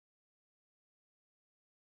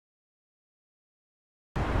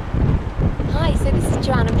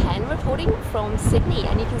Penn, reporting from Sydney,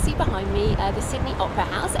 and you can see behind me the Sydney Opera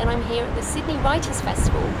House, and I'm here at the Sydney Writers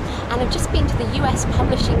Festival, and I've just been to the US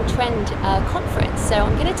Publishing Trend conference, so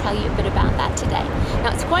I'm going to tell you a bit about that today.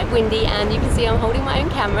 Now it's quite windy and you can see I'm holding my own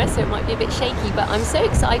camera, so it might be a bit shaky, but I'm so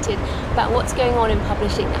excited about what's going on in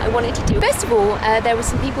publishing that I wanted to do. First of all, there were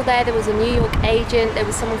some people there was a New York agent, there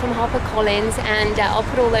was someone from HarperCollins, and I'll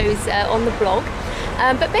put all those on the blog.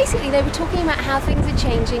 But basically they were talking about how things are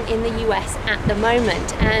changing in the US at the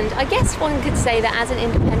moment, and I guess one could say that as an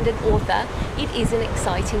independent author it is an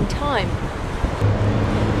exciting time.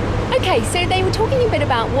 Okay, so they were talking a bit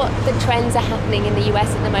about what the trends are happening in the US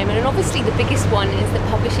at the moment, and obviously the biggest one is that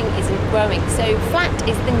publishing isn't growing, so flat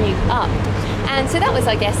is the new up. And so that was,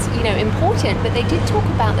 I guess, important, but they did talk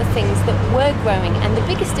about the things that were growing, and the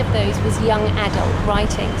biggest of those was young adult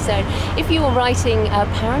writing. So if you were writing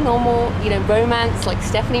paranormal, romance like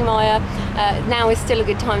Stephanie Meyer, now is still a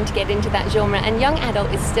good time to get into that genre, and young adult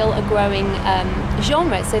is still a growing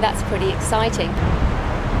genre, so that's pretty exciting.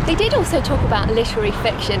 They did also talk about literary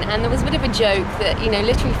fiction, and there was a bit of a joke that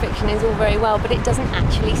literary fiction is all very well, but it doesn't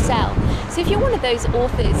actually sell. So if you're one of those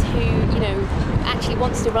authors who actually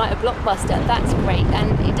wants to write a blockbuster, that's great,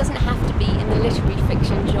 and it doesn't have to be in the literary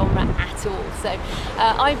fiction genre at all. So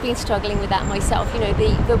I've been struggling with that myself.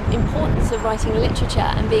 The importance of writing literature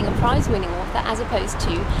and being a prize-winning author as opposed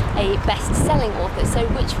to a best-selling author. So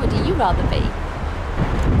which would you rather be?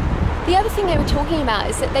 The other thing they were talking about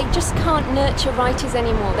is that they just can't nurture writers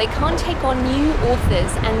anymore. They can't take on new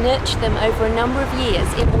authors and nurture them over a number of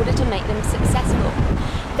years in order to make them successful.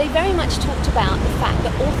 They very much talked about the fact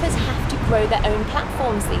that authors have to grow their own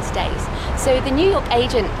platforms these days. So the New York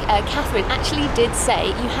agent, Catherine, actually did say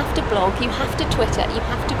you have to blog, you have to Twitter, you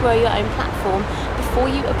have to grow your own platform before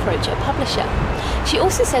you approach a publisher. She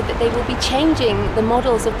also said that they will be changing the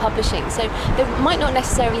models of publishing, so there might not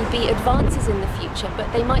necessarily be advances in the future,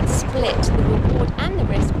 but they might split the reward and the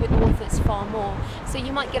risk with authors far more. So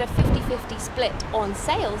you might get a 50-50 split on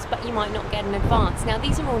sales, but you might not get an advance. Now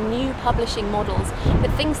these are all new publishing models,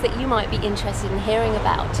 but things that you might be interested in hearing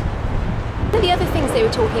about. One of the other things they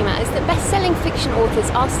were talking about is that best-selling fiction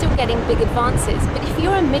authors are still getting big advances, but if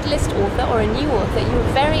you're a mid-list author or a new author,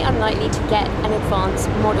 you're very unlikely to get an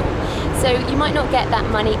advance model. So you might not get that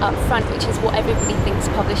money up front, which is what everybody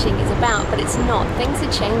thinks publishing is about, but it's not. Things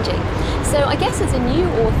are changing. So I guess as a new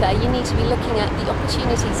author, you need to be looking at the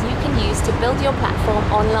opportunities you can use to build your platform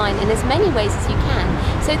online in as many ways as you can,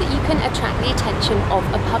 so that you can attract the attention of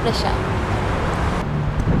a publisher.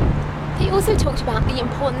 He also talked about the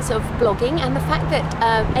importance of blogging and the fact that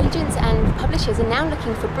agents and publishers are now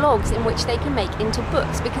looking for blogs in which they can make into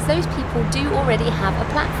books, because those people do already have a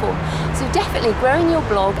platform. So definitely growing your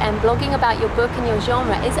blog and blogging about your book and your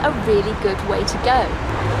genre is a really good way to go.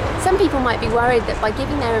 Some people might be worried that by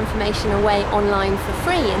giving their information away online for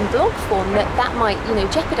free in blog form that might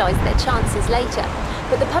jeopardize their chances later.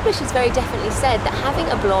 But the publishers very definitely said that having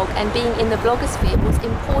a blog and being in the blogosphere was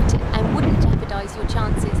important and wouldn't jeopardize your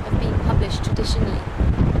chances of being published traditionally.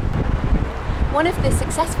 One of the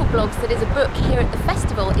successful blogs that is a book here at the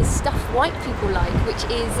festival is Stuff White People Like, which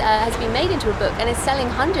has been made into a book and is selling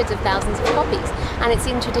hundreds of thousands of copies, and it's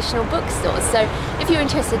in traditional bookstores. So if you're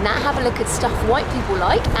interested in that, have a look at Stuff White People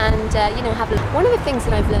Like, and have a look. One of the things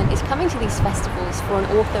that I've learned is coming to these festivals for an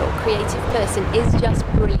author or creative person is just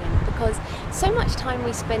brilliant, because so much time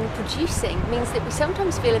we spend producing means that we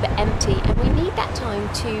sometimes feel a bit empty, and we need that time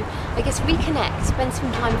to, I guess, reconnect, spend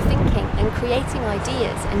some time thinking and creating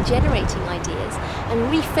ideas and generating ideas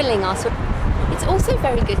and refilling our sort. It's also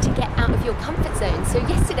very good to get out of your comfort zone. So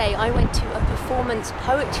yesterday I went to a performance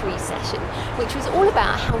poetry session, which was all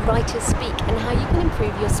about how writers speak and how you can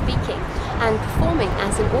improve your speaking and performing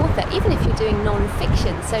as an author, even if you're doing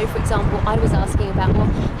non-fiction. So for example, I was asking about, well,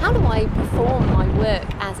 how do I perform my work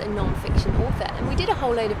as a non-fiction author? And we did a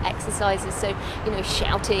whole load of exercises, so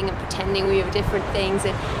shouting and pretending we were different things,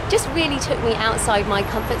 and just really took me outside my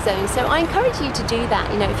comfort zone. So I encourage you to do that.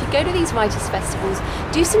 If you go to these writers' festivals,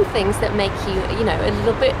 do some things that make you a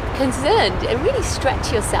little bit concerned and really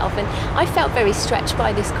stretch yourself, and I felt very stretched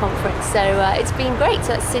by this conference, so it's been great.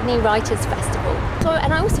 So that's Sydney Writers Festival.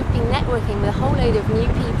 And I also have been networking with a whole load of new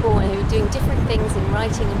people who are doing different things in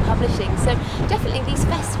writing and publishing, so definitely these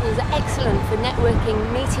festivals are excellent for networking,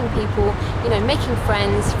 meeting people, making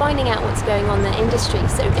friends, finding out what's going on in the industry.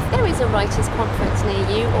 So if there is a writers conference near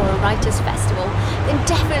you or a writers festival, then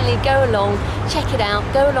definitely go along, check it out,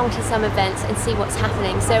 go along to some events and see what's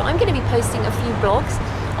happening. So I'm going to be posting a few blogs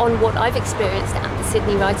on what I've experienced at the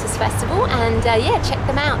Sydney Writers Festival, and yeah, check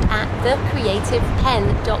them out at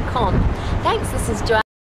thecreativepenn.com. Thanks, this is Joanne.